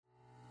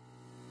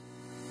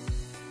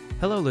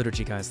Hello,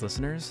 Liturgy Guys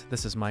listeners.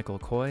 This is Michael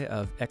Coy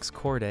of Ex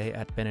Corde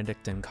at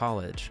Benedictine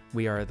College.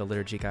 We are the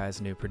Liturgy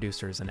Guys' new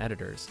producers and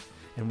editors,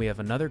 and we have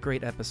another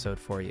great episode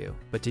for you.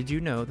 But did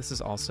you know this is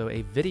also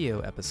a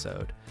video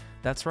episode?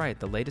 That's right,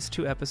 the latest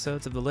two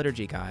episodes of the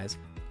Liturgy Guys,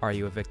 Are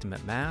You a Victim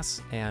at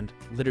Mass? And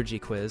Liturgy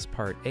Quiz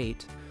Part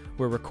 8,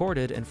 were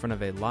recorded in front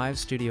of a live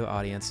studio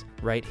audience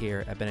right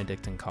here at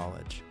Benedictine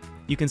College.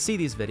 You can see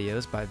these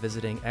videos by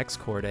visiting Ex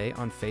Corde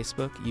on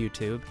Facebook,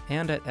 YouTube,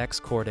 and at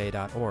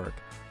excorde.org.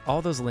 All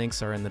those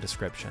links are in the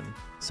description.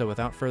 So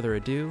without further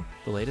ado,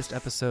 the latest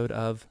episode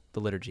of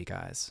The Liturgy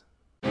Guys.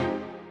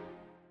 I'm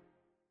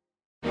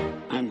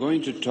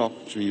going to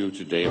talk to you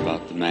today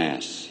about the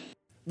Mass.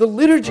 The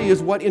liturgy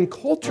is what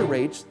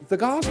enculturates the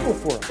gospel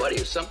for us. What are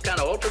you, some kind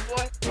of altar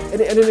boy? And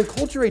it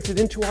enculturates it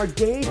into our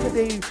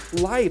day-to-day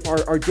life,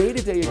 our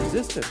day-to-day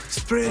existence.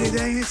 It's pretty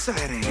dang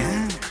exciting,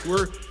 huh?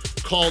 We're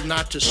called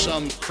not to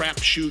some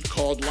crapshoot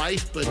called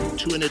life, but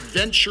to an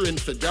adventure in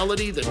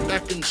fidelity that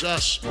beckons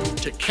us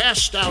to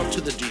cast out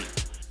to the deep.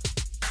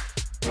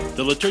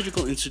 The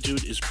Liturgical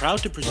Institute is proud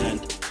to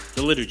present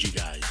The Liturgy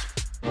Guys.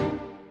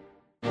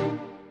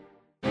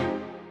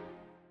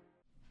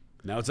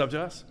 Now it's up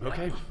to us?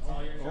 Okay.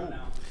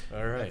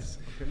 All right.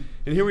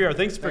 And here we are.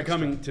 Thanks for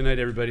coming tonight,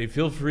 everybody.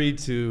 Feel free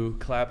to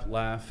clap,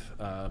 laugh,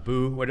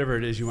 boo, whatever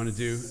it is you want to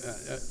do.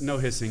 No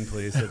hissing,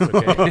 please. That's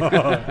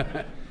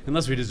okay.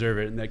 Unless we deserve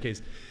it in that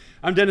case.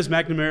 I'm Dennis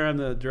McNamara. I'm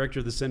the director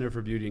of the Center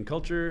for Beauty and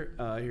Culture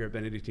here at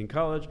Benedictine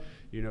College.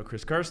 You know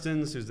Chris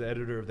Karstens, who's the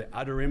editor of the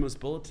Adoremus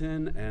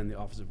Bulletin and the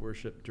Office of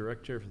Worship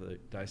Director for the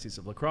Diocese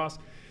of La Crosse.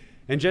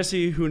 And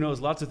Jesse, who knows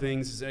lots of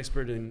things, is an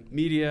expert in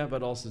media,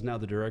 but also is now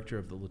the director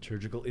of the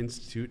Liturgical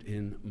Institute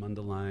in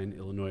Mundelein,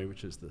 Illinois,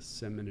 which is the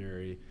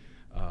seminary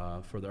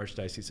for the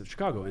Archdiocese of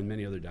Chicago and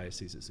many other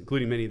dioceses,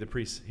 including many of the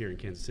priests here in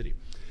Kansas City.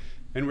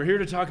 And we're here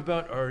to talk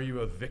about, Are You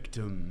a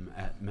Victim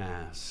at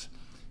Mass?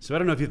 So I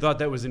don't know if you thought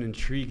that was an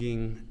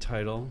intriguing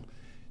title.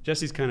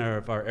 Jesse's kind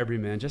of our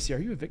everyman. Jesse, are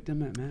you a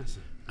victim at Mass?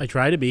 I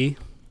try to be.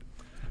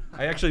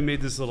 I actually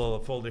made this little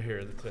folder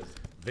here that says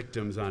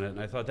victims on it,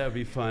 and I thought that would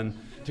be fun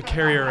to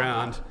carry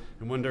around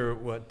and wonder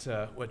what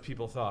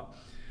people thought.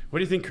 What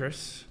do you think,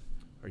 Chris?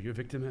 Are you a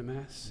victim at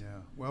Mass?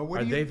 Yeah. Well,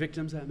 Are they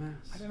victims at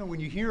Mass? I don't know. When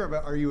you hear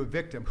about are you a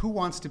victim, who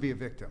wants to be a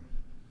victim?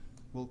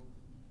 Well,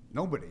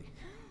 nobody,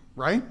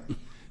 right?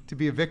 To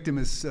be a victim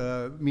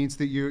means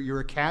that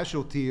you're a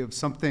casualty of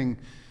something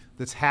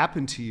that's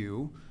happened to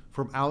you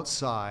from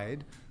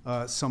outside,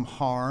 some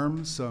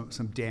harm,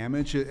 some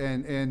damage,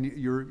 and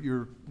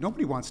you're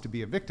nobody wants to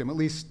be a victim, at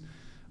least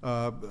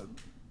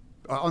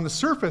on the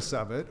surface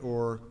of it,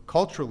 or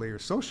culturally or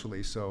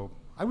socially. So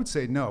I would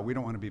say no, we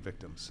don't want to be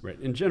victims. Right.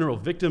 In general,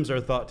 victims are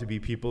thought to be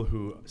people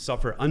who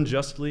suffer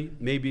unjustly.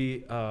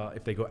 Maybe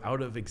if they go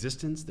out of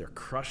existence, they're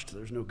crushed.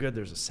 There's no good.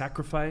 There's a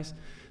sacrifice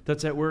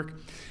that's at work.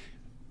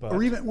 But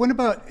Or even, what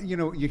about,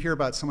 you hear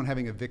about someone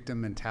having a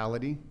victim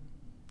mentality?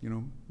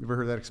 You ever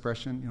heard that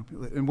expression?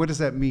 And what does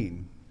that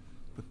mean?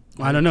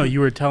 I don't know.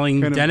 You were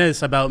telling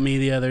Dennis about me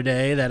the other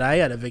day that I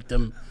had a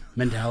victim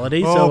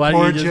mentality. So why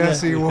poor don't you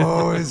just Jesse,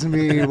 woe is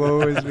me,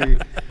 woe is me.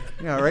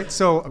 Yeah, right.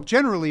 So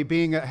generally,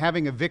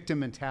 having a victim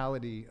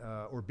mentality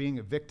or being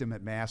a victim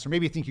at Mass, or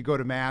maybe you think you go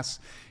to Mass,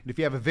 and if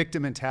you have a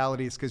victim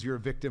mentality, it's because you're a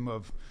victim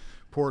of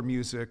poor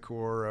music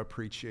or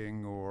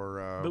preaching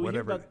or but we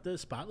whatever. hear about the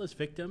spotless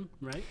victim,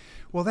 right?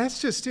 Well, that's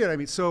just it. I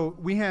mean, so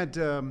we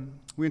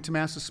went to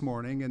Mass this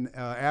morning, and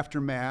after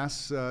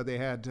Mass, they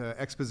had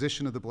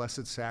exposition of the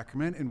Blessed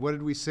Sacrament, and what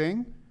did we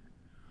sing?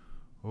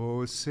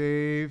 O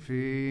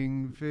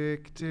saving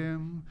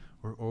victim,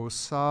 or O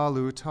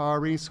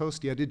salutaris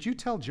hostia. Did you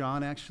tell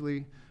John,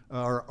 actually,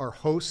 our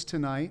host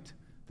tonight,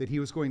 that he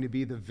was going to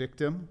be the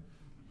victim?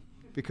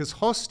 Because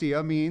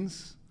hostia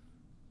means,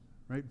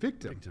 right,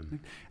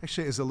 victim.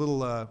 Actually, is a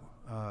little,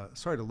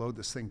 sorry to load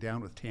this thing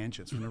down with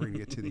tangents. We're never going to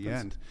get to the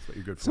end. That's what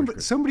you're good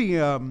for. Somebody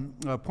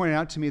pointed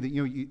out to me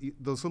that,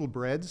 those little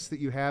breads that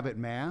you have at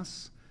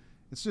Mass,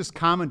 it's just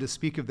common to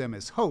speak of them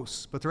as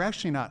hosts, but they're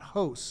actually not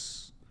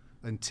hosts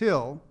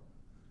until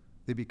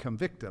they become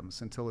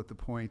victims, until at the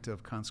point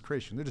of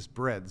consecration. They're just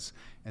breads,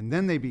 and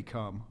then they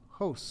become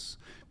hosts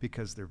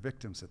because they're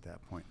victims at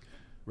that point.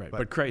 Right,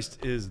 but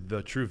Christ is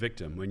the true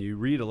victim. When you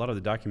read a lot of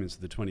the documents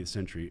of the 20th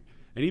century,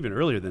 and even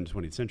earlier than the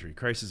 20th century,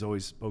 Christ is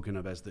always spoken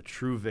of as the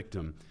true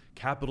victim,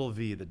 capital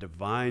V, the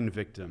divine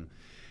victim.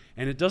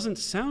 And it doesn't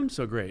sound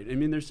so great. I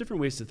mean, there's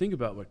different ways to think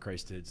about what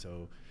Christ did.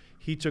 So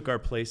he took our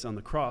place on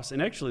the cross.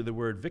 And actually, the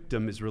word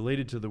victim is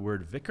related to the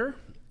word vicar.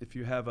 If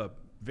you have a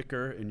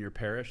vicar in your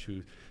parish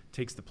who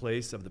takes the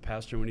place of the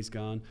pastor when he's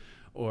gone,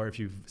 or if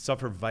you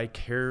suffer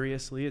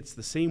vicariously, it's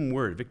the same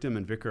word. Victim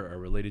and vicar are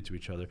related to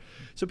each other.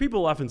 So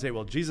people often say,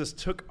 well, Jesus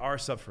took our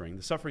suffering,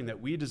 the suffering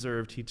that we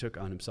deserved, he took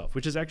on himself,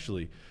 which is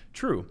actually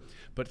true.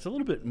 But it's a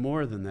little bit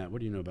more than that. What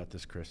do you know about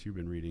this, Chris? You've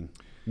been reading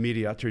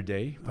Mediator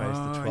Dei,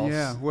 Pius XII's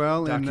yeah,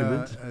 well,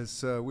 document. And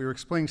as we were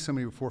explaining to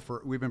somebody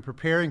before, we've been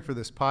preparing for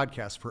this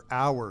podcast for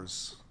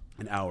hours.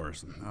 And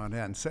hours. On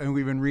end. So, and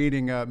we've been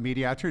reading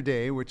Mediator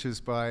Dei, which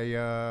is by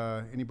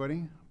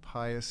anybody?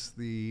 Pius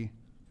the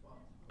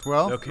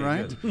 12th, Okay,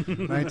 right? good.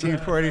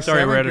 1947.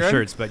 Sorry, we're out of good.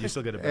 shirts, but you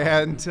still get a bell.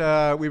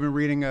 And we've been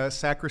reading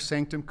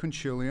Sacrosanctum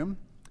Concilium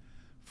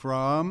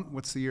from,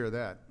 what's the year of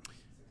that?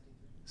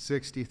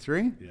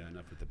 63? Yeah,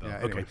 enough with the bell. Yeah,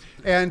 Okay. anyway.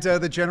 And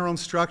the general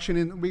instruction,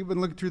 and we've been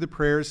looking through the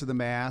prayers of the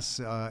Mass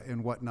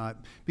and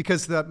whatnot,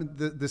 because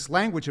this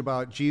language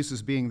about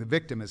Jesus being the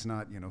victim is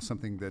not,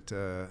 something that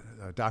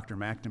Dr.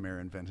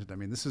 McNamara invented. I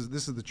mean, this is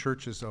the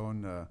Church's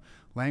own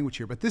language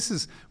here. But this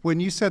is,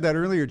 when you said that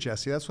earlier,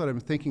 Jesse, that's what I'm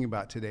thinking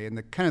about today. And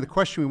the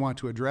question we want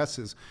to address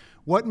is,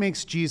 what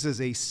makes Jesus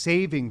a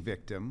saving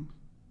victim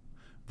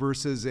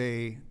versus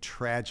a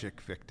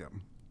tragic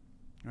victim?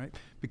 Right?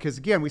 Because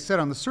again, we said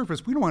on the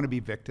surface, we don't want to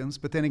be victims,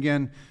 but then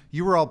again,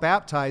 you were all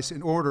baptized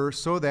in order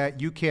so that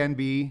you can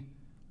be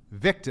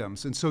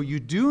victims. And so you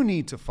do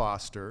need to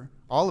foster,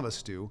 all of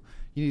us do,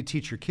 you need to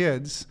teach your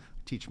kids,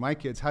 teach my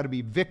kids, how to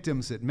be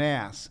victims at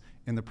Mass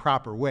in the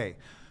proper way.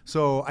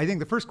 So I think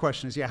the first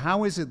question is,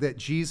 how is it that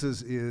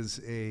Jesus is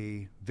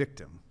a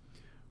victim?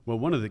 Well,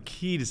 one of the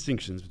key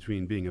distinctions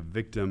between being a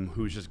victim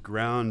who's just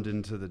ground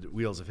into the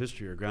wheels of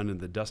history or ground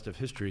into the dust of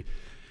history,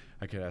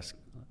 I could ask.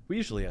 We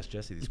usually ask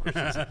Jesse these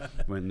questions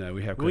when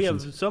we have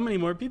questions. We have so many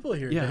more people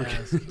here to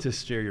ask. To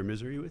share your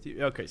misery with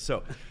you. Okay,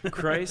 so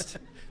Christ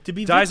to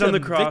be dies on the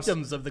cross.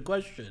 Victims of the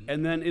question.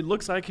 And then it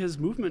looks like his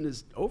movement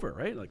is over,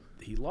 right? Like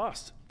he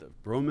lost. The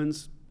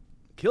Romans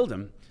killed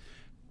him.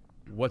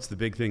 What's the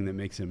big thing that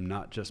makes him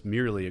not just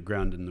merely a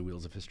ground in the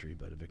wheels of history,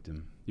 but a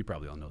victim? You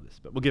probably all know this,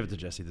 but we'll give it to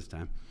Jesse this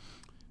time.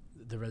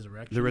 The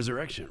resurrection. The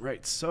resurrection,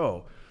 right.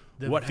 So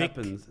what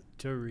happens?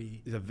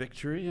 The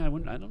victory? I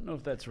don't know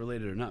if that's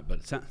related or not, but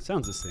it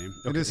sounds the same.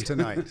 Okay. It is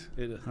tonight.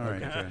 It is. All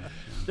right. Okay.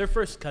 They're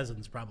first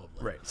cousins,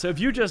 probably. Right. So if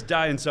you just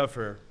die and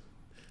suffer,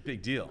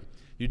 big deal.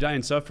 You die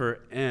and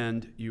suffer,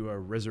 and you are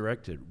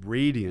resurrected,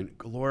 radiant,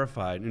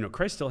 glorified.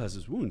 Christ still has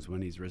his wounds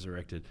when he's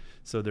resurrected,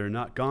 so they're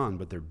not gone,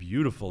 but they're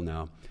beautiful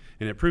now.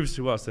 And it proves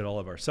to us that all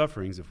of our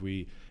sufferings, if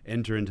we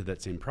enter into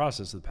that same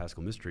process of the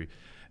Paschal Mystery,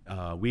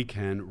 we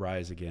can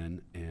rise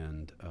again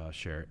and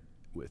share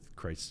with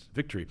Christ's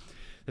victory.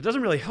 That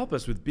doesn't really help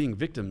us with being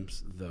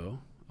victims, though.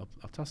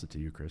 I'll toss it to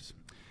you, Chris.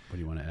 What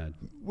do you want to add?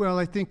 Well,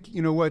 I think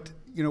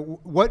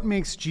what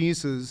makes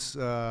Jesus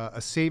a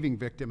saving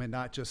victim and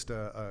not just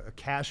a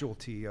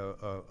casualty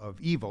of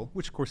evil,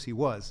 which of course he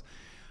was.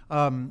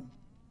 And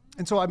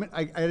so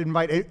I'd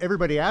invite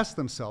everybody to ask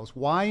themselves,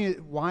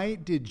 why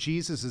did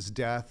Jesus'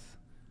 death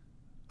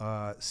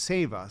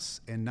save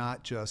us and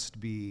not just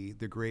be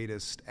the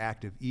greatest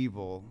act of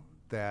evil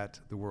that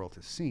the world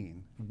has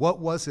seen? What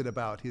was it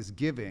about his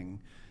giving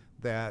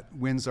that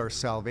wins our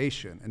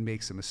salvation and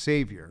makes him a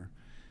savior,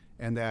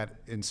 and that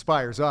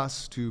inspires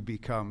us to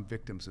become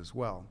victims as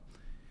well?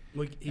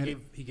 Well,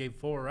 he gave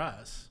for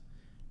us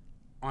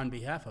on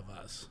behalf of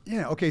us.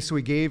 Yeah. Okay. So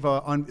he gave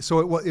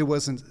so it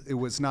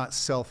was not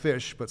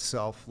selfish, but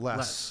selfless.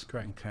 Less,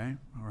 correct. Okay.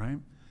 All right.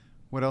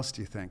 What else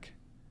do you think?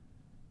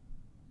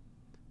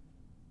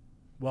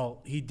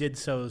 Well, he did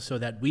so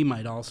that we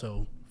might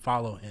also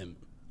follow him.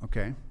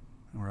 Okay.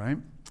 All right.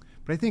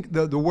 But I think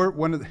the word,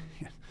 one of the,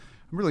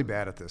 I'm really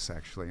bad at this,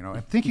 actually.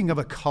 I'm thinking of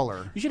a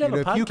color. You should have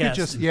a podcast. If you could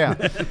just,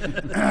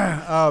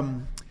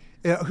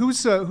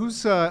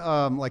 who's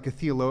like a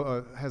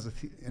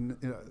theologian,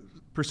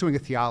 pursuing a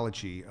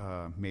theology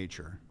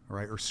major, all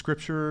right, or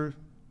scripture?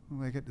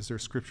 Is there a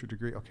scripture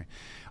degree? Okay.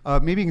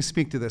 Maybe you can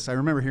speak to this. I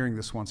remember hearing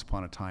this once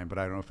upon a time, but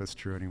I don't know if it's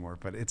true anymore.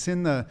 But it's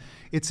in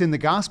the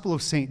Gospel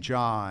of St.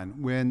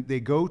 John when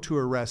they go to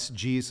arrest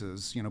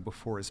Jesus,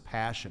 before his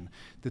passion,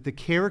 that the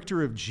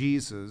character of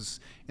Jesus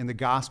in the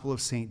Gospel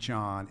of St.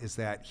 John is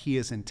that he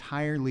is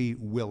entirely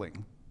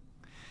willing.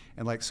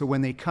 And so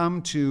when they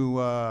come to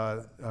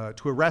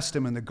arrest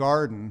him in the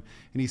garden,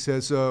 and he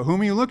says, whom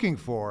are you looking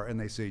for? And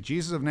they say,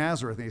 Jesus of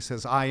Nazareth. And he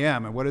says, I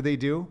am. And what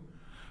do?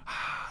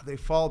 They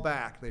fall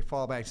back.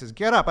 He says,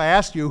 get up. I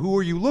asked you, who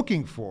are you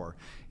looking for?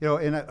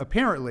 And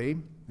apparently,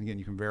 again,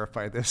 you can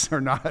verify this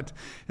or not,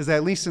 is that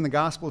at least in the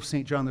Gospel of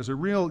St. John, there's a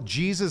real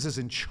Jesus is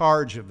in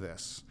charge of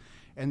this,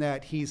 and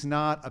that he's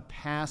not a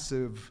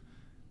passive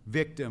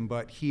victim,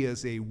 but he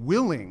is a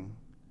willing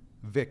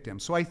victim.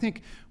 So I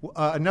think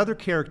another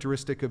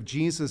characteristic of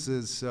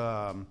Jesus's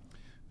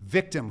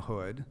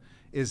victimhood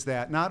is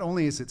that not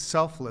only is it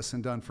selfless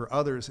and done for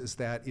others, is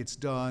that it's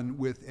done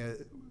with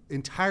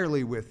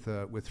entirely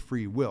with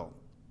free will.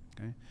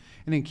 Okay?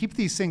 And then keep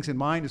these things in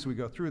mind as we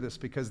go through this,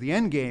 because the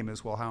end game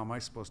is, well, how am I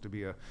supposed to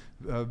be a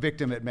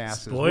victim at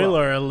Mass as well?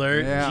 Spoiler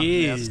alert,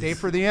 yeah, stay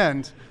for the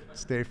end.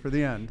 Stay for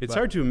the end. It's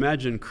hard to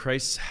imagine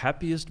Christ's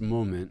happiest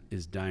moment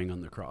is dying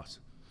on the cross.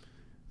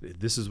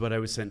 This is what I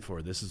was sent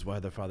for. This is why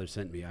the Father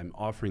sent me. I'm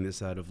offering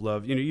this out of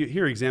love. You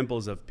hear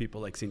examples of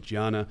people like St.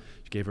 Gianna.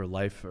 She gave her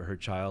life for her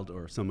child,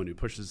 or someone who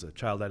pushes a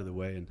child out of the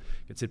way and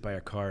gets hit by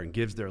a car and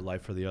gives their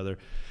life for the other.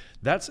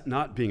 That's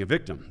not being a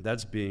victim.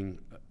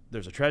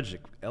 There's a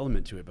tragic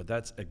element to it, but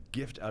that's a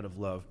gift out of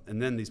love.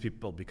 And then these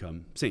people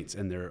become saints,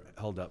 and they're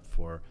held up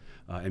for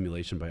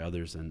emulation by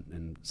others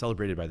and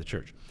celebrated by the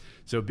church.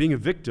 So being a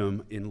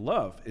victim in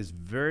love is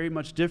very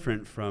much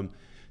different from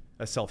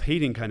a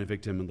self-hating kind of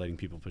victim and letting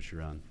people push you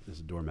around as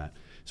a doormat.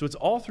 So it's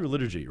all through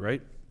liturgy,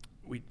 right?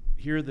 We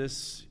hear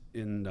this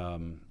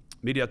in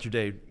Mediator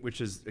Dei,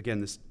 which is,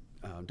 again, this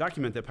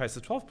document that Pius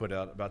XII put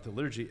out about the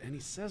liturgy, and he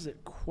says it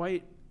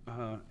quite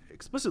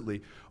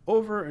explicitly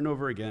over and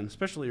over again,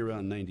 especially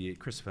around 98.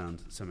 Chris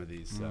found some of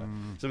these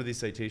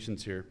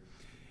citations here.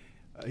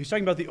 He's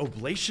talking about the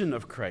oblation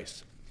of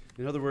Christ.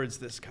 In other words,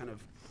 this kind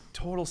of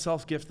total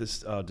self-gift,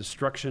 this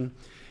destruction,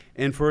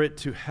 and for it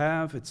to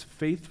have its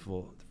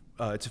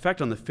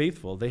effect on the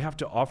faithful, they have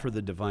to offer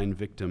the divine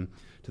victim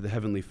to the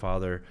Heavenly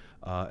Father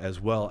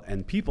as well,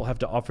 and people have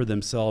to offer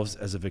themselves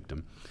as a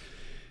victim.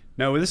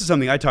 Now, this is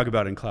something I talk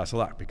about in class a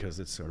lot because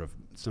it's sort of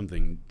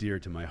something dear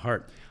to my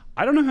heart.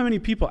 I don't know how many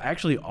people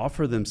actually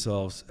offer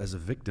themselves as a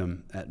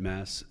victim at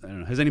Mass. I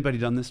don't know. Has anybody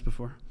done this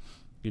before?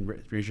 You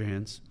can raise your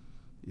hands.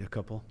 Yeah, a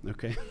couple?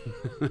 Okay.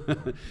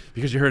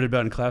 Because you heard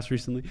about it in class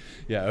recently?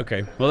 Yeah,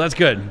 okay. Well, that's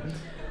good.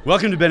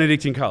 Welcome to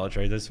Benedictine College,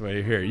 right? That's why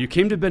you're here. You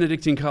came to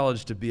Benedictine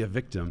College to be a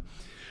victim.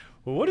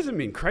 Well, what does it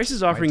mean? Christ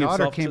is offering himself.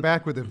 My daughter came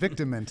back with a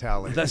victim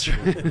mentality. That's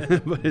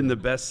right, but in the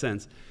best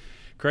sense.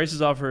 Christ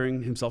is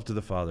offering himself to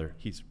the Father.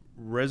 He's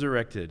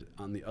resurrected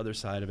on the other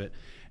side of it.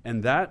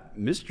 And that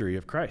mystery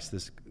of Christ,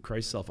 this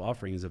Christ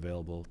self-offering, is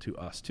available to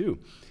us too.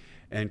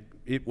 And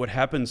what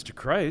happens to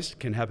Christ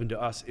can happen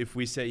to us if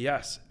we say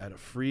yes, out of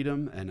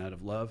freedom and out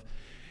of love.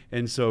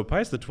 And so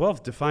Pius XII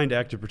defined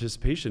active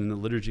participation in the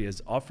liturgy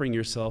as offering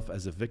yourself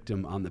as a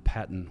victim on the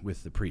paten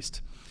with the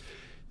priest.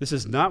 This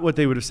is not what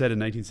they would have said in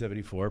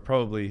 1974.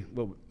 Probably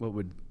what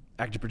would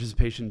active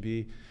participation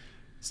be?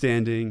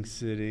 Standing,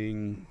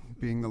 sitting,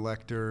 being the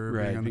lector,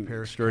 right, being on the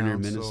parish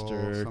extraordinary council,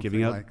 minister,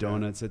 giving out like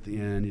donuts at the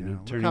end,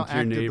 turning to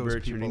your neighbor,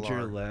 turning to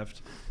your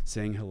left,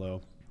 saying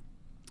hello.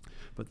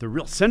 But the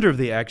real center of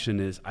the action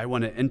is, I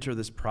want to enter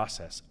this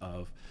process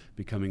of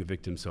becoming a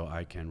victim so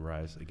I can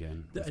rise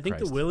again with I think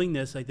Christ. the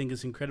willingness,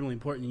 is incredibly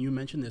important. You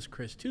mentioned this,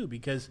 Chris, too,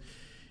 because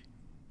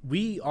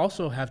we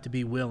also have to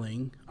be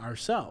willing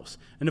ourselves.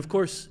 And of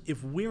course,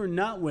 if we're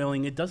not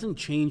willing, it doesn't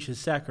change his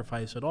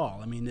sacrifice at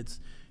all.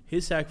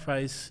 His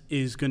sacrifice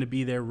is going to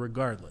be there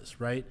regardless,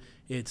 right?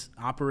 It's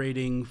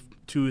operating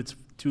to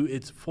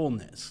its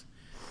fullness.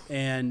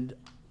 And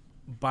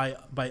by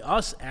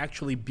us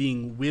actually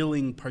being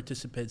willing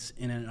participants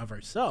in and of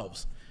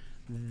ourselves,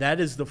 that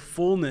is the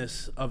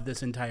fullness of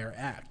this entire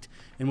act.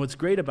 And what's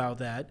great about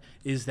that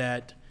is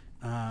that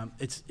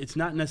it's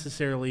not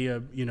necessarily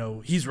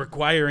he's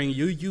requiring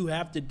you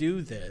have to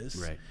do this.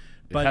 Right.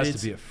 But it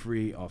has to be a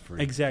free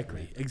offering.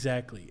 Exactly.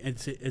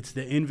 It's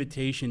the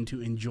invitation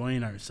to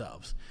enjoying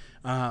ourselves.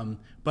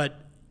 But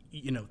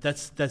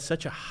that's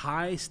such a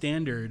high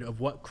standard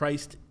of what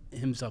Christ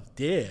himself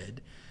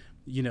did,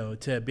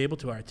 to be able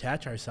to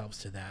attach ourselves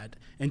to that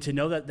and to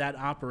know that that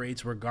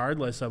operates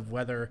regardless of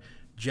whether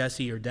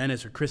Jesse or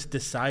Dennis or Chris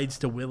decides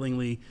to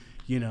willingly,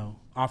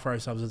 offer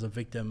ourselves as a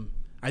victim,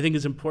 I think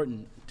is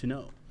important to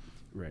know.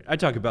 Right. I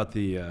talk about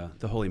the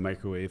holy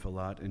microwave a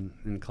lot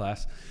in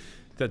class.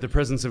 That the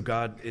presence of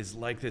God is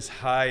like this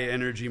high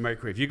energy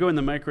microwave. You go in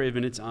the microwave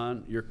and it's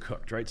on, you're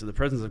cooked, right? So the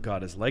presence of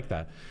God is like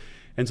that.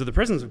 And so the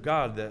presence of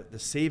God, the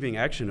saving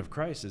action of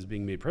Christ is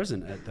being made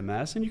present at the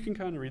Mass, and you can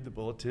kind of read the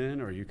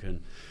bulletin, or you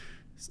can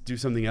do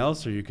something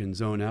else, or you can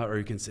zone out, or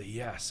you can say,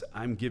 yes,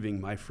 I'm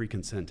giving my free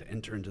consent to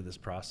enter into this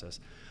process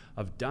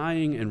of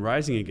dying and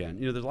rising again.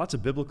 There's lots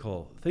of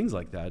biblical things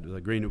like that.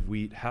 The grain of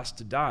wheat has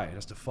to die. It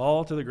has to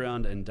fall to the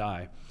ground and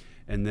die,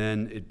 and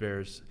then it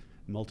bears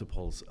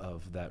multiples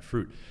of that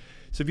fruit.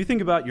 So if you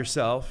think about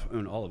yourself,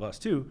 and all of us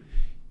too,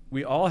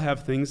 we all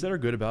have things that are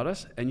good about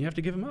us, and you have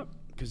to give them up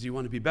because you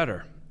want to be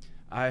better.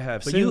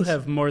 But sins. You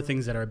have more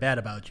things that are bad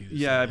about you.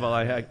 Yeah, so. Well,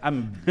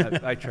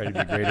 I try to be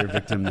a greater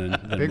victim than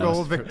big most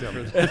old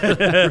victim. For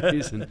that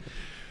reason.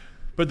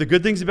 But the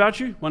good things about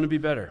you, want to be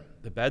better.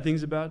 The bad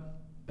things about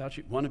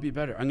you, want to be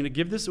better. I'm going to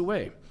give this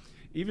away.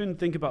 Even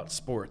think about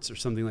sports or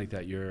something like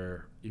that.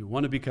 You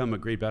want to become a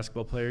great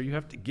basketball player, you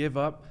have to give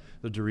up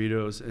the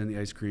Doritos and the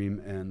ice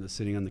cream and the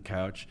sitting on the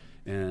couch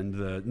and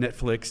the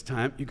Netflix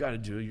time. You got to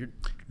do it.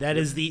 That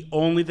is the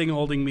only thing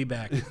holding me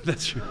back.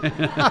 That's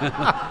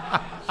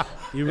right.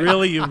 You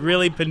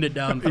really pinned it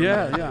down. For me.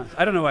 Yeah.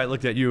 I don't know why I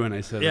looked at you when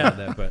I said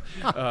that, but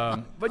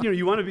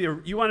you want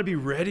to be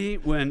ready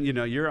when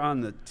you're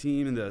on the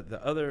team and the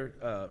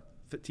other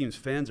team's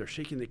fans are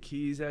shaking the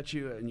keys at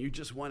you, and you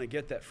just want to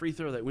get that free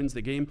throw that wins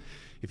the game.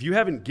 If you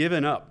haven't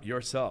given up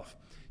yourself,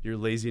 your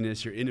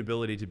laziness, your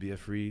inability to be a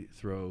free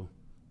thrower,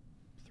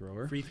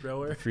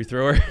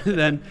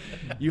 then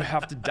you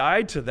have to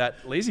die to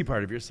that lazy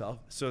part of yourself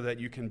so that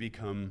you can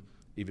become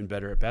even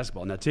better at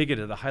basketball. Now take it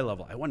at a high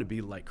level. I want to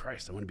be like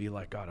Christ. I want to be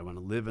like God. I want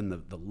to live in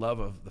the love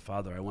of the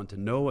Father. I want to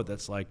know what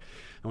that's like.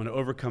 I want to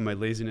overcome my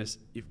laziness.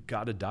 You've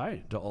got to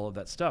die to all of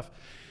that stuff.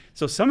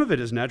 So some of it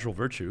is natural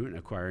virtue and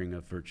acquiring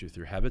of virtue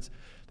through habits.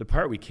 The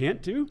part we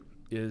can't do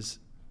is,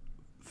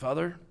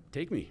 Father,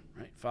 take me,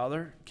 right?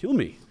 Father, kill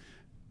me.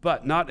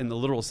 But not in the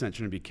literal sense.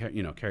 You're going to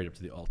be carried up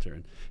to the altar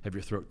and have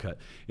your throat cut.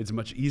 It's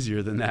much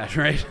easier than that,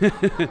 right?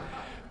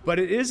 But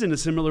it is in a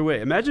similar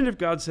way. Imagine if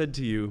God said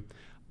to you,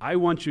 I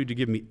want you to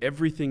give me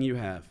everything you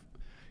have,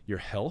 your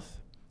health.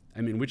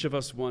 I mean, which of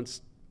us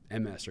wants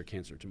MS or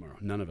cancer tomorrow?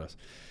 None of us.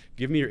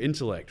 Give me your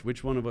intellect.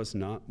 Which one of us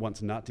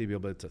wants not to be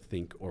able to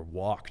think or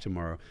walk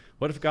tomorrow?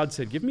 What if God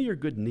said, give me your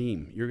good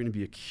name? You're going to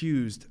be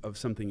accused of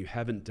something you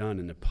haven't done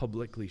in a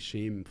publicly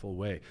shameful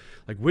way.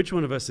 Like, which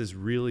one of us is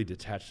really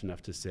detached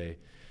enough to say,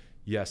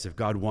 yes, if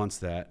God wants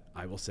that,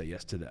 I will say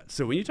yes to that.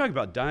 So when you talk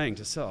about dying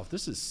to self,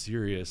 this is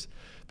serious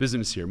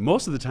business here.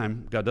 Most of the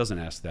time, God doesn't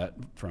ask that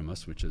from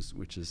us, which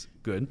is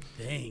good.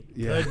 Thank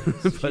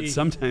goodness. But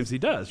sometimes he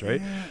does,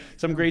 right? Yeah.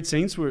 Some great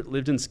saints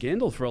lived in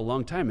scandal for a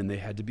long time, and they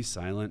had to be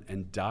silent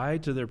and die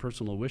to their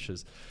personal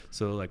wishes.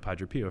 So like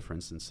Padre Pio, for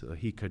instance,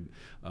 he could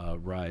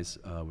rise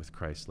with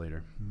Christ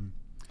later.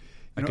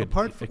 I can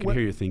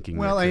hear you thinking.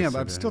 Well, I am.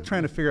 I'm still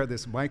trying to figure out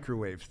this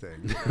microwave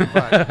thing.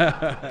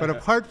 But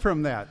apart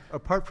from that,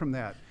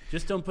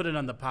 just don't put it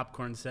on the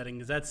popcorn setting,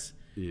 because that's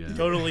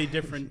totally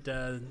different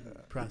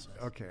process.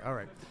 Okay, all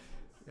right.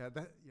 Yeah.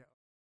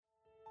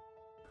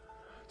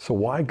 So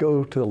why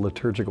go to the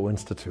Liturgical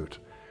Institute?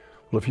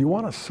 Well, if you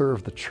want to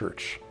serve the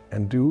church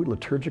and do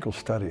liturgical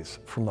studies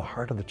from the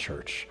heart of the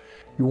church,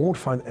 you won't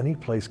find any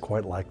place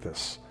quite like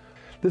this.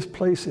 This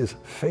place is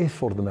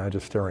faithful to the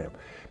magisterium,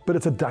 but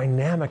it's a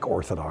dynamic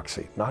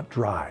orthodoxy, not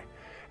dry.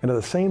 And at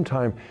the same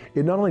time,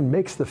 it not only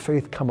makes the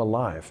faith come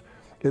alive,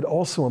 it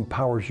also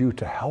empowers you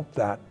to help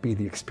that be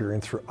the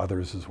experience for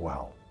others as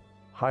well.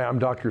 Hi, I'm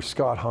Dr.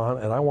 Scott Hahn,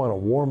 and I want to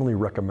warmly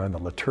recommend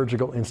the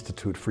Liturgical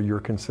Institute for your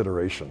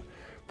consideration.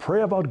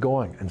 Pray about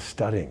going and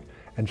studying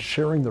and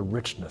sharing the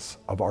richness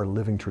of our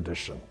living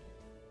tradition.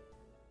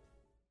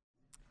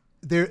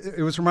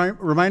 It was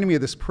reminding me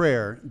of this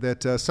prayer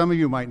that some of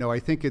you might know. I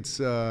think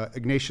it's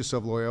Ignatius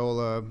of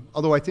Loyola,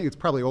 although I think it's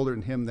probably older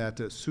than him,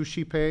 that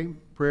Suscipe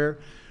prayer.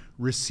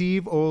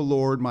 Receive, O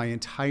Lord, my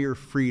entire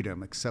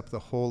freedom, except the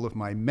whole of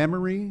my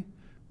memory,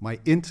 my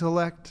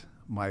intellect,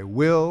 my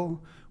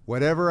will,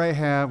 whatever I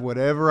have,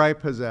 whatever I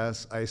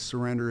possess, I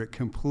surrender it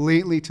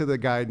completely to the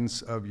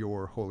guidance of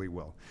your holy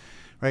will.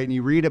 Right? And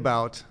you read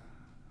about,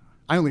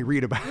 I only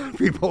read about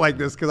people like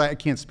this because I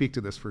can't speak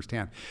to this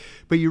firsthand.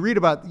 But you read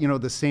about,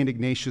 the St.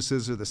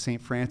 Ignatiuses or the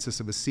St. Francis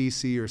of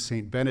Assisi or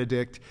St.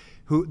 Benedict,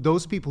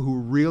 those people who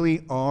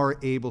really are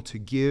able to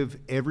give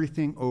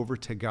everything over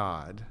to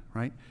God,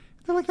 right?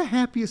 They're like the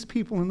happiest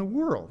people in the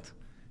world.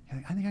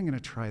 I think I'm going to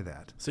try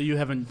that. So you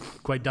haven't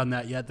quite done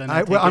that yet, then?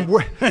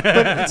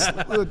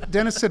 But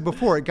Dennis said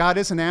before, God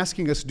isn't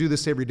asking us to do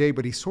this every day,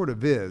 but he sort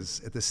of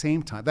is at the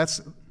same time.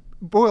 That's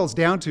boils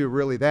down to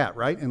really that,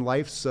 right? And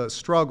life's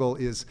struggle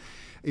is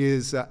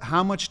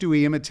how much do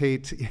we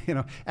imitate,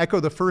 echo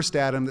the first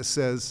Adam that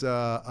says,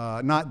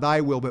 not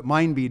thy will, but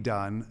mine be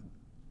done,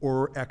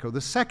 or echo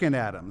the second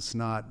Adam's,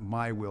 not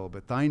my will,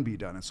 but thine be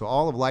done. And so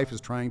all of life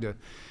is trying to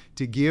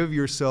give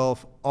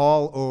yourself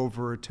all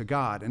over to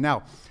God. And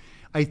now,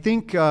 I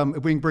think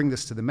if we can bring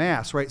this to the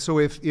Mass, right? So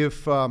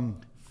if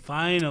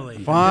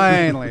Finally.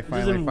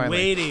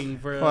 Waiting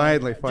for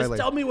finally. Just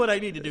tell me what I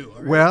need to do.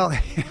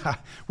 Right?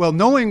 Well,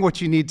 knowing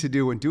what you need to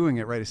do and doing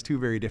it right is two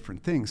very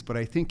different things. But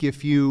I think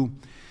if you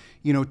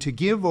to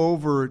give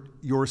over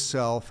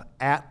yourself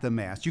at the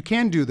Mass, you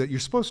can do that.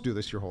 You're supposed to do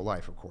this your whole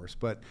life, of course.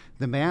 But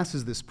the Mass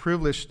is this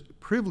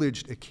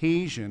privileged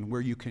occasion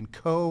where you can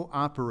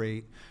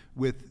cooperate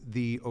with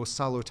the O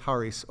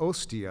Salutaris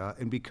Ostia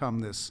and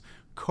become this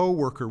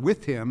co-worker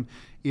with him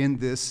in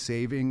this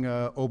saving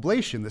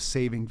oblation, the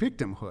saving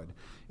victimhood.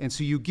 And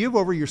so you give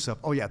over yourself.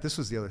 Oh yeah, this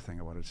was the other thing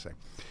I wanted to say.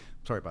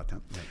 Sorry about that.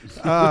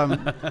 I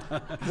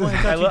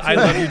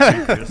love you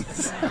too,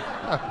 Chris.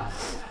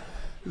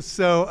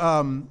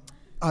 So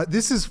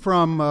this is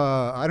from,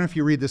 I don't know if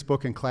you read this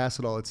book in class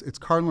at all. It's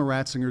Cardinal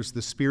Ratzinger's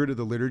The Spirit of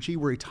the Liturgy,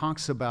 where he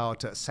talks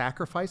about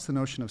sacrifice, the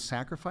notion of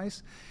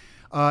sacrifice.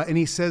 And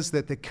he says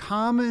that the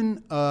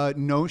common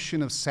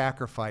notion of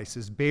sacrifice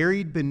is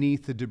buried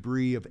beneath the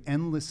debris of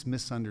endless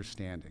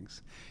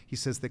misunderstandings. He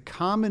says the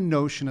common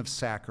notion of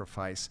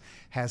sacrifice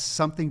has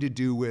something to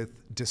do with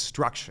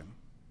destruction,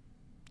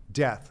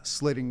 death,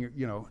 slitting,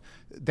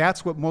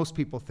 that's what most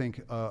people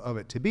think of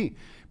it to be.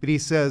 But he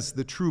says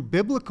the true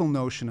biblical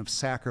notion of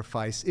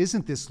sacrifice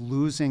isn't this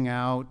losing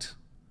out,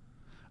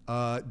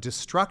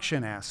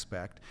 destruction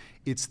aspect.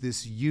 It's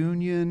this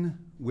union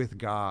with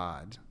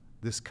God.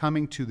 This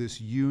coming to this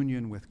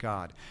union with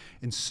God.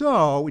 And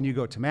so, when you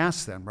go to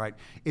Mass then, right,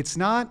 it's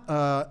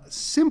not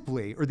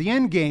simply, or the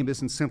end game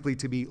isn't simply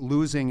to be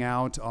losing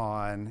out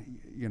on,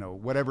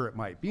 whatever it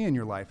might be in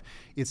your life.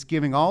 It's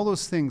giving all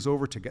those things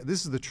over to God.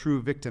 This is the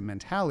true victim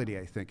mentality,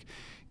 I think.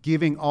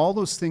 Giving all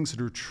those things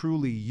that are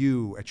truly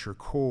you at your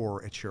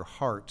core, at your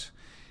heart.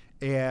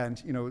 And,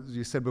 as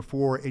you said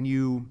before, and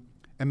you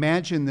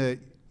imagine that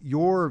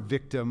your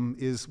victim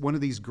is one of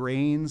these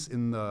grains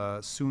in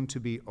the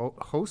soon-to-be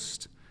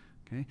host.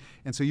 Okay?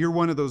 And so you're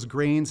one of those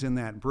grains in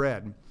that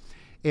bread.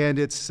 And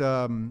it's,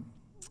 I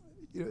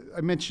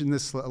mentioned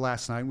this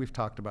last night, and we've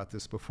talked about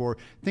this before.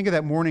 Think of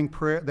that morning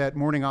prayer, that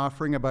morning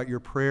offering about your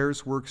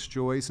prayers, works,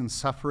 joys, and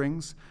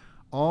sufferings.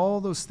 All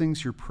those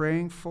things you're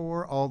praying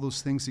for, all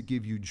those things that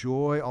give you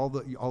joy,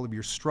 all of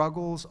your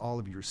struggles, all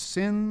of your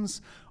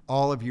sins,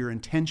 all of your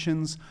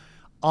intentions,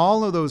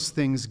 all of those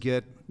things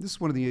get, this is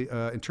one of the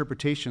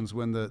interpretations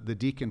when the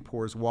deacon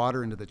pours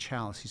water into the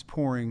chalice. He's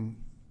pouring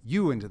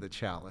you into the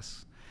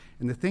chalice.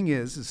 And the thing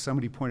is, as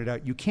somebody pointed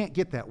out, you can't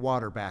get that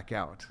water back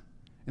out.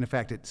 And in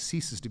fact, it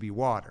ceases to be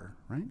water,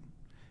 right?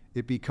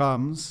 It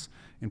becomes,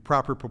 in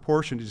proper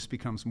proportion, it just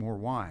becomes more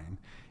wine.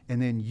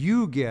 And then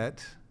you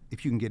get,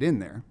 if you can get in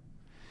there,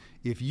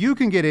 if you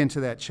can get into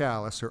that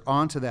chalice or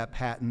onto that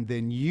paten,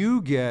 then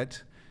you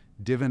get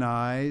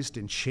divinized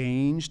and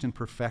changed and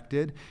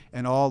perfected,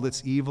 and all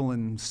that's evil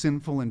and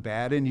sinful and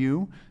bad in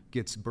you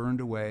gets burned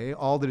away.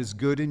 All that is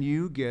good in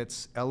you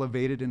gets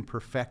elevated and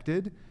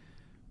perfected.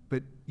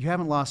 But you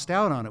haven't lost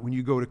out on it. When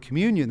you go to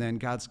communion, then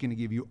God's going to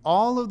give you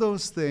all of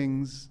those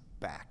things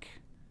back.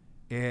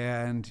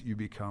 And you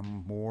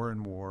become more and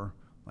more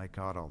like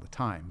God all the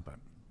time. But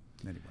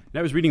anyway. And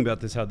I was reading about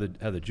this, how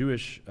the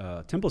Jewish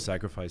temple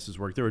sacrifices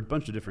work. There were a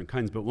bunch of different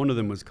kinds, but one of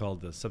them was called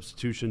the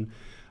substitution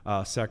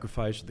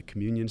sacrifice, the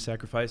communion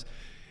sacrifice.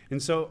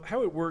 And so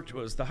how it worked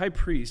was the high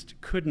priest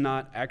could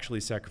not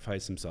actually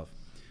sacrifice himself.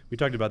 We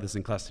talked about this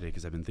in class today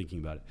because I've been thinking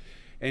about it.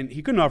 And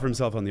he couldn't offer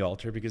himself on the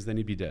altar because then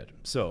he'd be dead.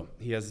 So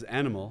he has this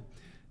animal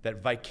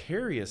that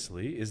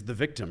vicariously is the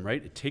victim,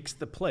 right? It takes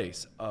the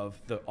place of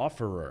the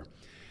offerer.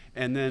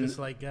 And then, just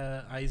like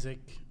Isaac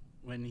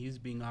when he's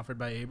being offered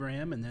by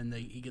Abraham, and then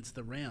he gets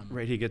the ram.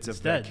 Right, he gets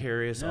instead. A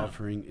vicarious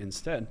offering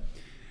instead.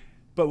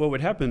 But what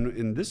would happen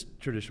in this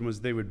tradition was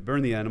they would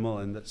burn the animal,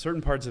 and that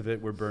certain parts of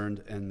it were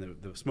burned, and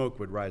the smoke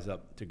would rise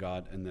up to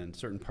God, and then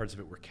certain parts of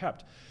it were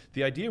kept.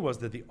 The idea was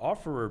that the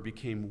offerer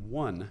became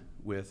one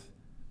with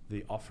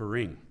the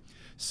offering.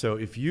 So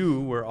if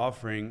you were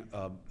offering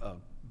a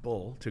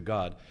bull to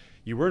God,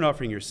 you weren't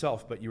offering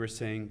yourself, but you were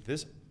saying,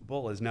 this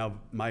bull is now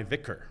my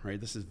vicar,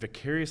 right? This is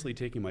vicariously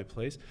taking my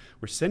place.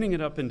 We're sending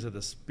it up into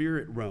the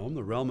spirit realm,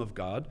 the realm of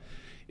God.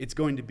 It's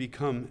going to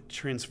become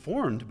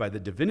transformed by the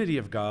divinity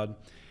of God.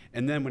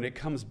 And then when it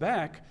comes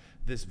back,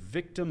 this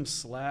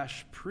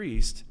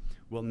victim/priest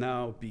will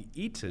now be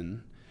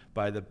eaten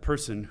by the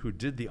person who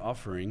did the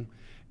offering,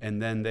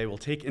 and then they will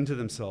take into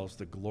themselves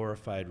the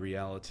glorified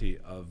reality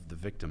of the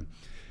victim.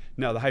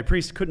 Now, the high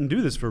priest couldn't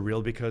do this for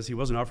real because he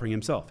wasn't offering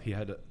himself. He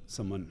had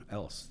someone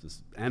else.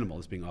 This animal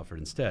is being offered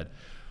instead.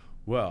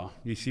 Well,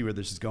 you see where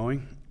this is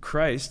going?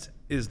 Christ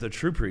is the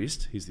true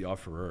priest. He's the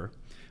offerer,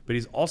 but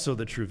he's also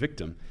the true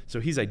victim. So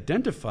he's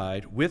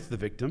identified with the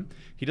victim.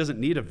 He doesn't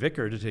need a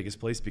vicar to take his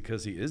place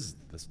because he is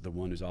the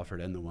one who's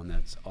offered and the one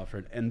that's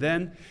offered. And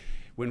then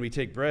when we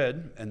take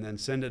bread and then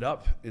send it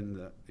up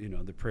in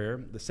the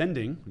prayer, the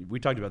sending, we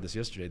talked about this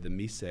yesterday, the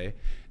mise,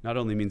 not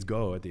only means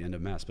go at the end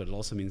of Mass, but it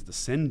also means the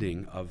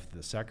sending of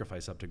the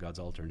sacrifice up to God's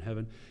altar in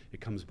heaven.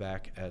 It comes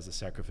back as a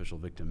sacrificial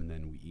victim, and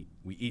then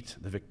we eat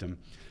the victim.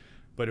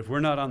 But if we're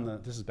not on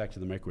this is back to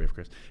the microwave,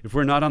 Chris. If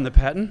we're not on the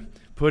paten,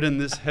 put in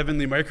this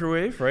heavenly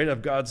microwave, right,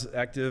 of God's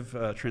active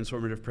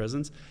transformative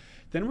presence,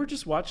 then we're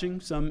just watching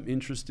some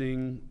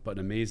interesting but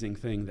amazing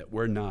thing that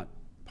we're not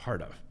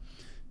part of.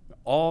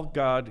 All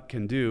God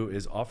can do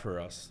is offer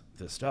us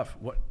this stuff.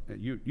 What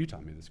you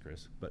taught me this,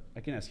 Chris, but I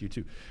can ask you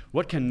too.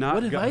 What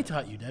have I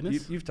taught you,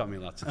 Dennis? You've taught me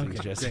lots of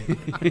things, Jesse.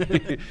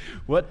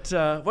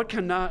 What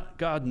cannot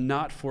God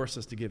not force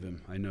us to give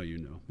him? I know you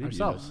know. Maybe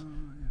ourselves.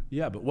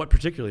 Yeah, but what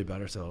particularly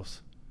about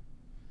ourselves?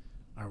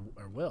 Our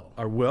will.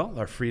 Our will,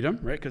 our freedom,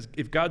 right? Because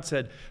if God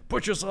said,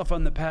 put yourself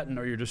on the paten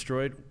or you're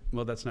destroyed,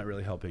 well, that's not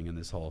really helping in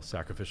this whole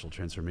sacrificial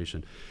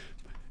transformation.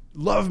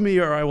 Love me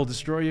or I will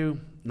destroy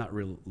you, not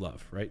real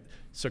love, right?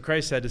 So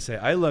Christ had to say,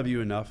 I love you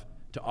enough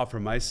to offer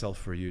myself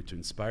for you, to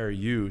inspire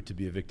you to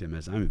be a victim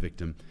as I'm a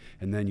victim,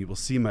 and then you will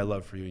see my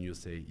love for you and you'll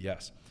say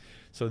yes.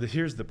 So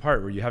here's the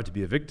part where you have to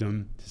be a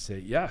victim to say,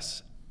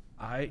 yes,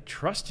 I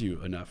trust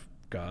you enough,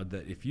 God,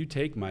 that if you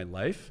take my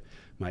life,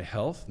 my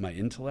health, my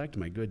intellect,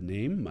 my good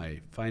name,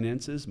 my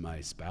finances, my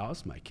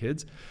spouse, my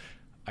kids,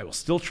 I will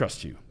still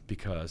trust you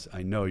because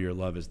I know your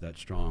love is that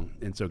strong.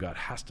 And so God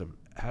has to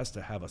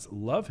have us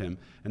love him,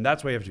 and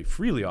that's why we have to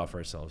freely offer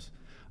ourselves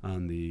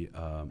on the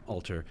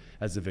altar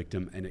as a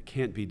victim, and it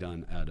can't be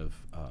done out of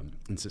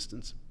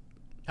insistence.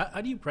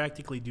 How do you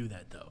practically do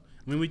that, though?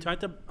 I mean, we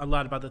talked a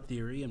lot about the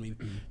theory, and we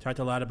talked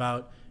a lot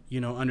about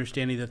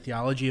understanding the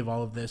theology of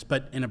all of this,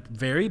 but in a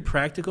very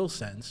practical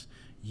sense,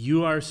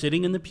 you are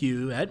sitting in the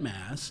pew at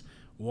Mass.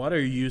 What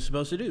are you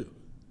supposed to do?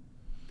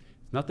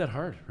 Not that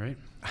hard, right?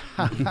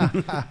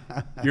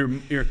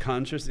 Your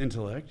conscious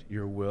intellect,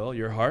 your will,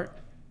 your heart,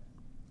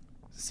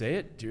 say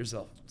it to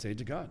yourself. Say it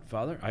to God.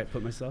 Father, I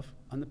put myself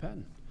on the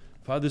paten.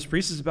 Father, this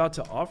priest is about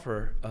to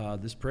offer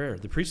this prayer.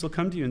 The priest will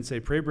come to you and say,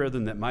 pray,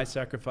 brethren, that my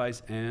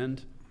sacrifice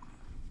and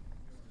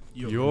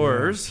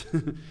yours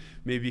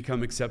may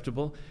become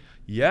acceptable.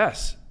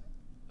 Yes,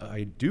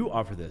 I do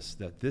offer this,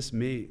 that this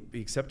may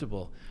be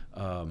acceptable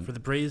for the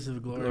praise of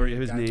the glory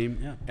of his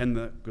name and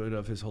the good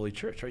of his holy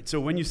church, right? So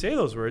when you say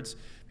those words,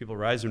 people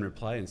rise and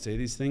reply and say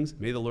these things.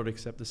 May the Lord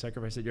accept the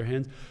sacrifice at your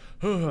hands.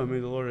 Oh, may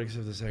the Lord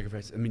accept the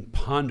sacrifice. I mean,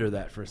 ponder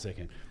that for a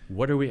second.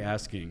 What are we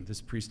asking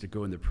this priest to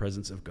go in the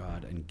presence of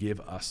God and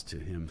give us to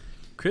him?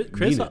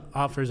 Chris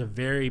offers a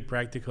very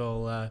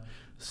practical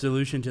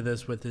solution to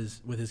this with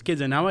his kids,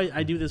 and now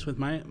I do this with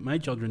my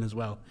children as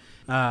well.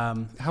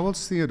 How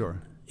old's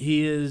Theodore?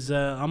 He is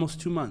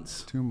almost 2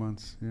 months. 2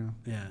 months, yeah.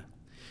 Yeah,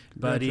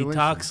 but he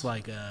talks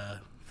like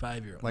a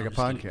 5-year-old. Like a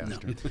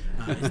podcaster.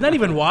 No. He's not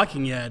even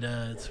walking yet.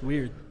 It's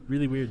weird,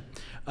 really weird.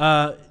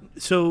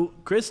 So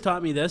Chris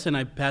taught me this, and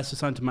I passed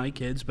this on to my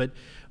kids. But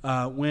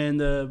when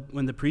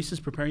the priest is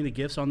preparing the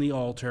gifts on the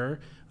altar,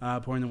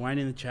 pouring the wine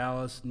in the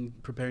chalice, and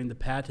preparing the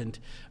patent,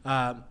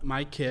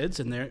 my kids,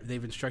 and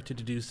they've instructed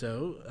to do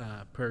so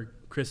per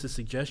Chris's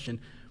suggestion,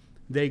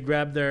 they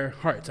grab their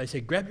hearts. I say,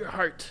 grab your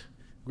heart.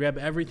 Grab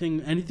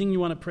everything, anything you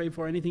want to pray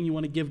for, anything you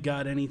want to give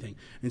God, anything.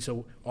 And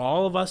so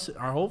all of us,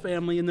 our whole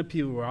family in the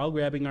pew, we're all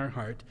grabbing our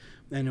heart,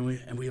 and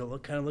we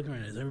look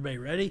around. Is everybody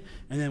ready?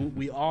 And then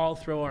we all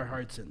throw our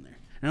hearts in there.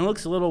 And it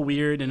looks a little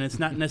weird, and it's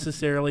not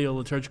necessarily a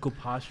liturgical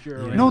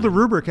posture. No, the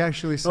rubric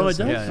actually says. Oh, it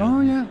does. Yeah, Oh,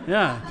 yeah.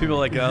 Yeah. People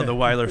like the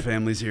Weiler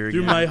families here.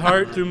 Through again. my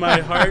heart, through my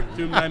heart,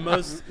 through my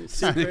most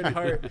secret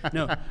heart.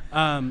 No,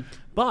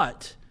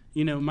 but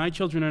my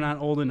children are not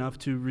old enough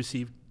to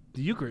receive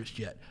the Eucharist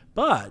yet.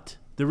 But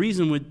the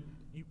reason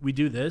we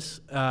do this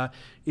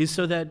is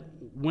so that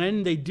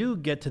when they do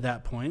get to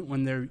that point,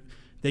 when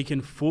they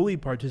can fully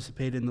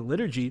participate in the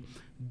liturgy,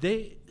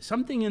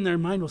 something in their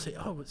mind will say,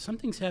 "Oh,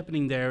 something's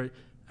happening there.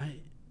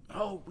 I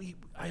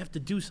have to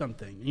do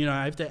something.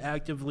 I have to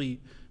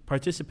actively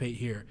participate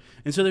here."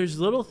 And so there's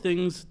little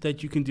things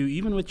that you can do,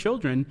 even with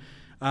children,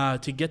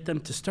 to get them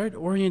to start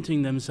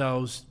orienting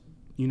themselves,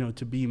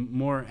 to be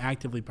more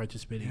actively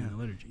participating in the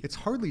liturgy. It's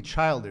hardly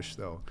childish,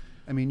 though.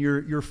 I mean,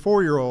 your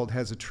 4-year-old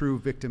has a true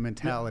victim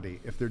mentality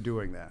if they're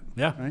doing that.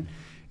 Yeah. Right?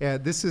 Yeah.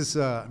 This is,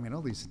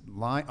 all these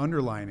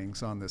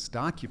underlinings on this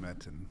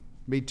document, and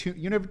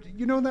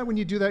you know that when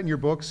you do that in your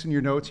books and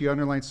your notes, you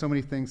underline so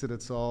many things that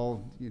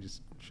you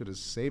just should have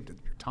saved it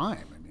your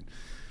time. I mean,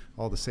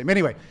 all the same.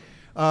 Anyway,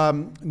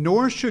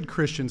 nor should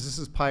Christians, this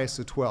is Pius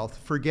XII,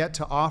 forget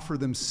to offer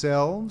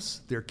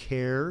themselves, their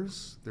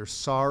cares, their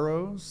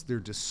sorrows, their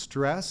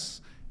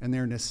distress, and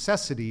their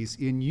necessities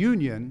in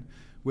union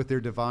with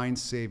their divine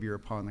Savior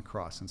upon the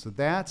cross. And so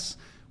that's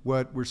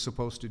what we're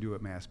supposed to do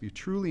at Mass. Be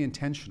truly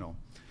intentional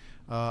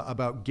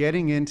about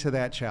getting into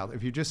that child.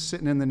 If you're just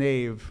sitting in the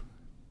nave,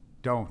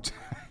 don't.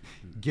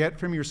 Get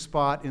from your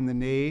spot in the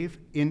nave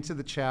into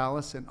the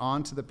chalice and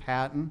onto the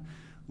paten.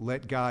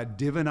 Let God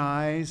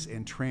divinize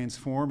and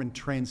transform and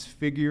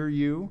transfigure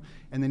you,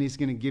 and then he's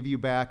going to give you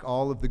back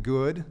all of the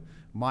good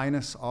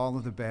minus all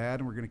of the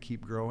bad, and we're going to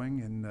keep growing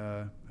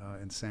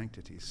in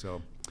sanctity.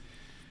 So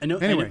I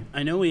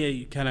know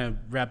we kind of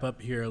wrap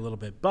up here a little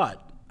bit,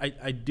 but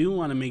I do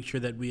want to make sure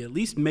that we at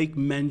least make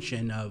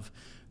mention of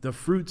the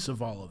fruits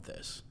of all of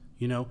this.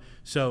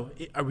 So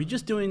are we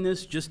just doing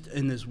this just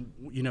in this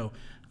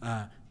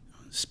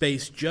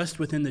space just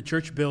within the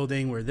church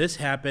building where this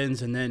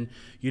happens, and then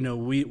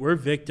we're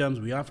victims,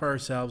 we offer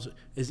ourselves?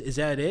 Is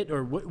that it,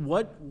 or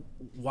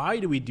why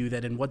do we do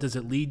that, and what does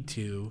it lead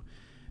to?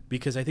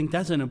 Because I think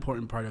that's an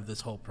important part of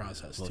this whole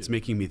process. Well, too. it's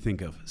making me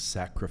think of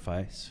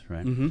sacrifice,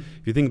 right? Mm-hmm.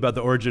 If you think about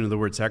the origin of the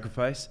word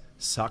sacrifice,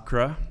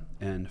 sacra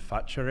and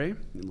facere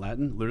in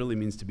Latin literally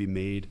means to be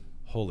made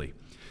holy.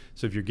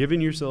 So if you're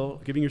giving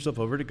yourself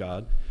over to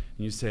God,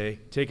 and you say,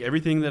 take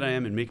everything that I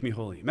am and make me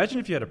holy. Imagine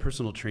if you had a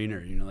personal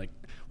trainer, like,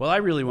 well, I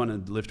really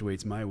want to lift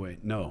weights my way.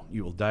 No,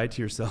 you will die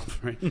to yourself,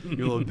 right?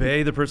 You will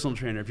obey the personal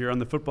trainer. If you're on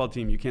the football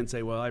team, you can't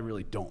say, well, I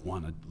really don't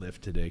want to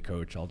lift today,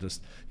 coach. I'll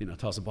just,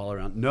 toss a ball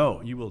around.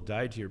 No, you will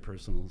die to your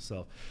personal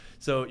self.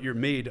 So you're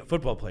made a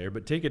football player,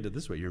 but take it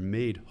this way. You're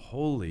made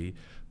holy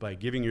by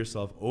giving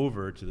yourself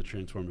over to the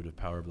transformative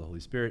power of the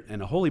Holy Spirit.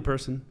 And a holy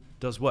person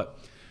does what?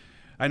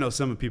 I know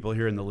some people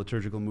here in the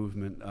liturgical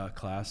movement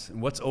class.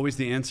 And what's always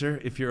the answer?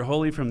 If you're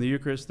holy from the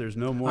Eucharist, there's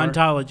no more...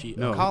 Ontology.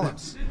 No.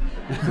 Columns.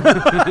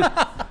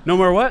 No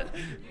more what?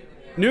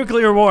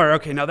 Nuclear war.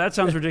 Okay, now that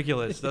sounds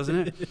ridiculous,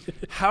 doesn't it?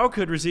 How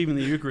could receiving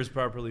the Eucharist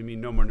properly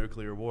mean no more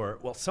nuclear war?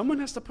 Well, someone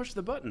has to push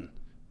the button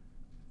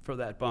for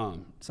that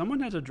bomb. Someone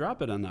had to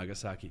drop it on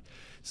Nagasaki.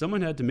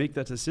 Someone had to make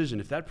that decision.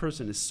 If that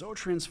person is so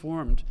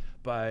transformed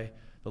by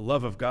the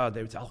love of God,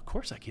 they would say, oh, of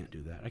course I can't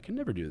do that. I can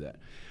never do that.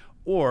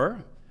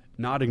 Or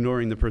not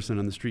ignoring the person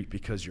on the street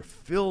because you're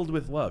filled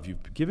with love.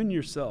 You've given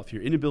yourself,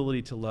 your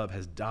inability to love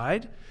has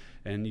died,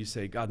 and you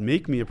say, God,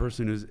 make me a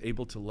person who's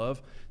able to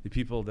love the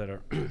people that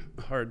are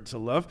hard to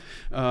love.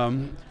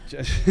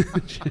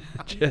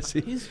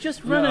 Jesse. He's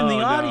just running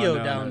the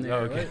audio down there.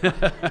 Okay.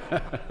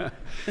 Right?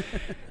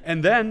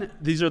 And then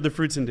these are the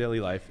fruits in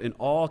daily life in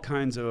all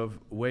kinds of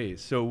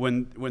ways. So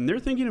when they're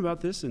thinking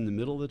about this in the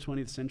middle of the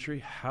 20th century,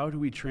 how do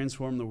we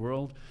transform the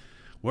world?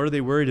 What are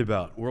they worried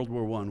about? World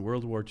War I,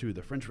 World War II,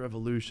 the French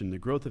Revolution, the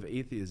growth of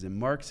atheism,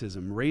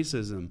 Marxism,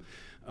 racism,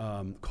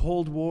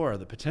 Cold War,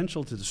 the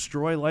potential to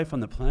destroy life on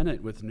the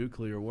planet with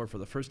nuclear war for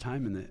the first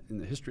time in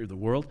the history of the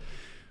world.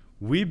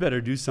 We better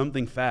do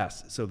something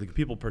fast so the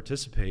people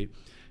participate.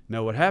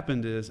 Now, what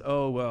happened is,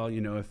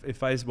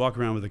 if I walk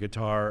around with a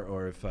guitar,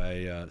 or if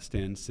I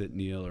stand, sit,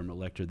 kneel, or am a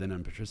lector, then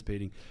I'm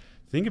participating.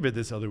 Think of it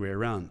this other way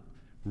around.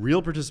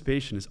 Real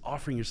participation is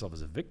offering yourself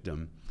as a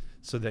victim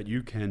so that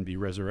you can be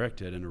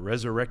resurrected. And a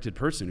resurrected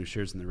person who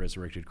shares in the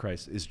resurrected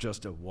Christ is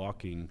just a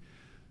walking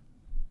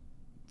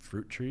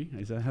fruit tree.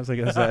 Is that, how's I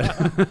guess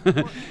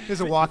that?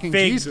 There's a walking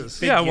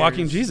Jesus. Yeah,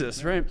 walking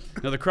Jesus, right?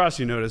 Now the cross,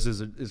 you notice,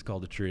 is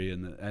called a tree,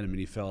 and Adam and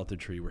Eve fell at the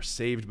tree. We're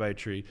saved by a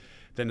tree.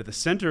 Then at the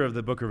center of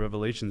the book of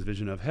Revelation's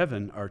vision of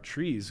heaven are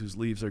trees whose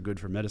leaves are good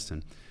for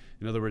medicine.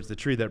 In other words, the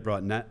tree that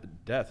brought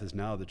death is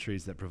now the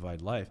trees that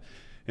provide life.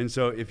 And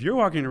so if you're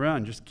walking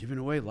around just giving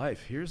away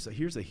life, here's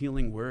a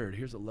healing word,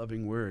 here's a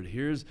loving word,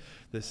 here's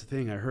this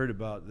thing I heard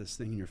about, this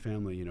thing in your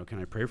family, can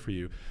I pray for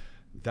you?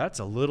 That's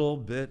a little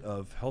bit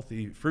of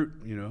healthy fruit,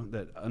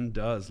 that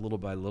undoes little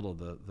by little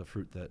the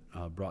fruit that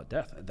brought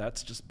death.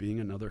 That's just being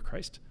another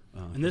Christ.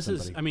 And this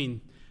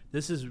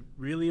is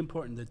really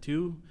important. The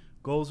two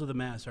goals of the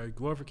Mass are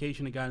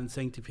glorification of God and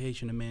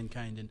sanctification of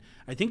mankind. And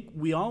I think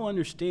we all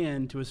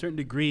understand to a certain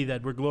degree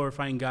that we're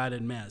glorifying God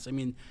in Mass.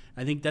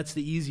 I think that's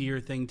the easier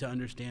thing to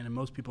understand, and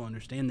most people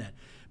understand that.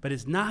 But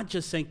it's not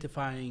just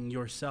sanctifying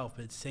yourself,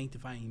 it's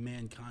sanctifying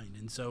mankind.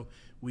 And so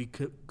we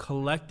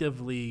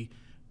collectively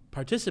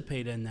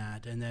participate in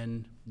that, and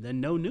then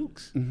no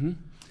nukes. Mm-hmm.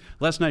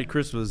 Last night,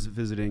 Chris was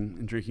visiting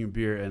and drinking a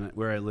beer, and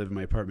where I live,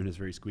 my apartment has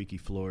very squeaky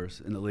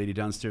floors, and the lady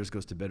downstairs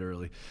goes to bed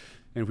early.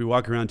 And if we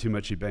walk around too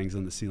much, she bangs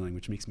on the ceiling,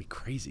 which makes me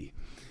crazy.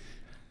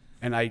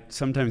 And I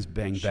sometimes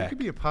bang back. She could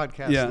be a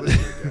podcast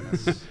listener,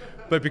 Dennis.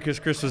 But because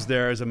Chris was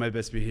there, I was on my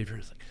best behavior.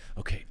 It's like,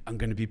 okay, I'm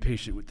going to be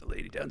patient with the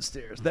lady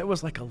downstairs. That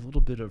was like a little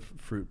bit of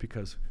fruit,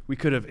 because we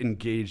could have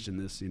engaged in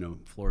this,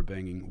 floor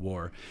banging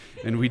war,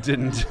 and we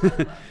didn't.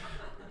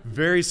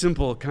 Very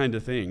simple kind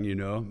of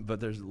thing,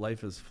 but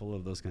life is full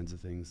of those kinds of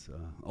things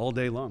all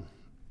day long.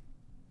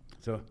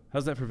 So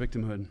how's that for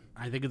victimhood?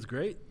 I think it's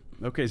great.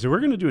 Okay, so we're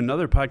going to do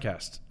another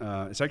podcast.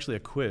 It's actually a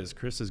quiz.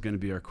 Chris is going to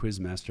be our quiz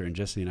master, and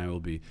Jesse and I will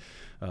be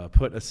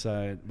put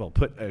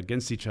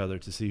against each other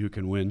to see who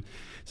can win.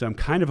 So I'm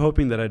kind of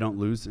hoping that I don't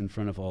lose in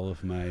front of all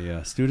of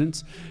my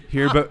students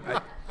here, but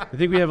I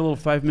think we have a little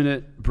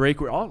 5-minute break.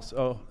 We're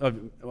also,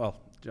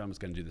 John was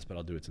going to do this, but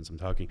I'll do it since I'm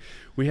talking.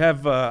 We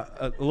have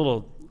a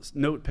little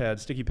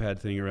notepad, sticky pad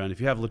thing around. If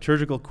you have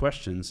liturgical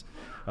questions,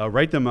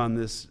 write them on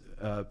this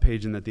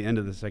page, and at the end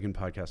of the second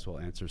podcast, we'll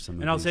answer some of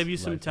them. And I'll save you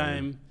some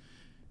time.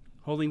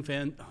 Holding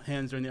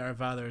hands during the Our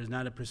Father is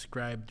not a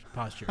prescribed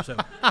posture. So,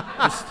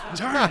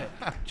 darn it,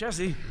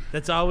 Jesse.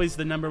 That's always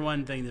the number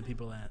one thing that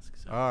people ask.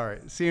 So. All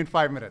right. See you in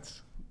 5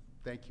 minutes.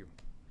 Thank you.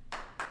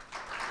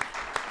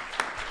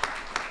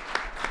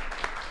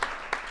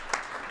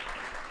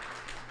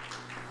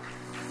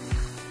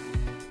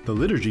 The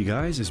Liturgy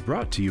Guys is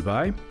brought to you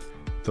by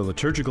the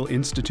Liturgical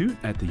Institute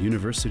at the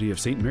University of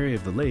St. Mary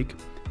of the Lake,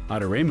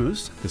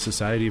 Adoremus, the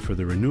Society for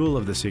the Renewal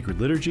of the Sacred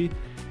Liturgy,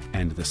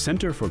 and the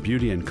Center for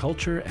Beauty and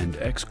Culture and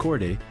Ex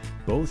Corde,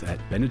 both at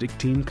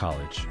Benedictine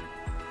College.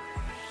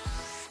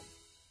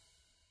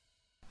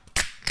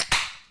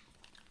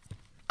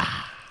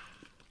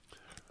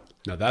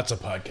 Now that's a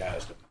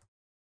podcast.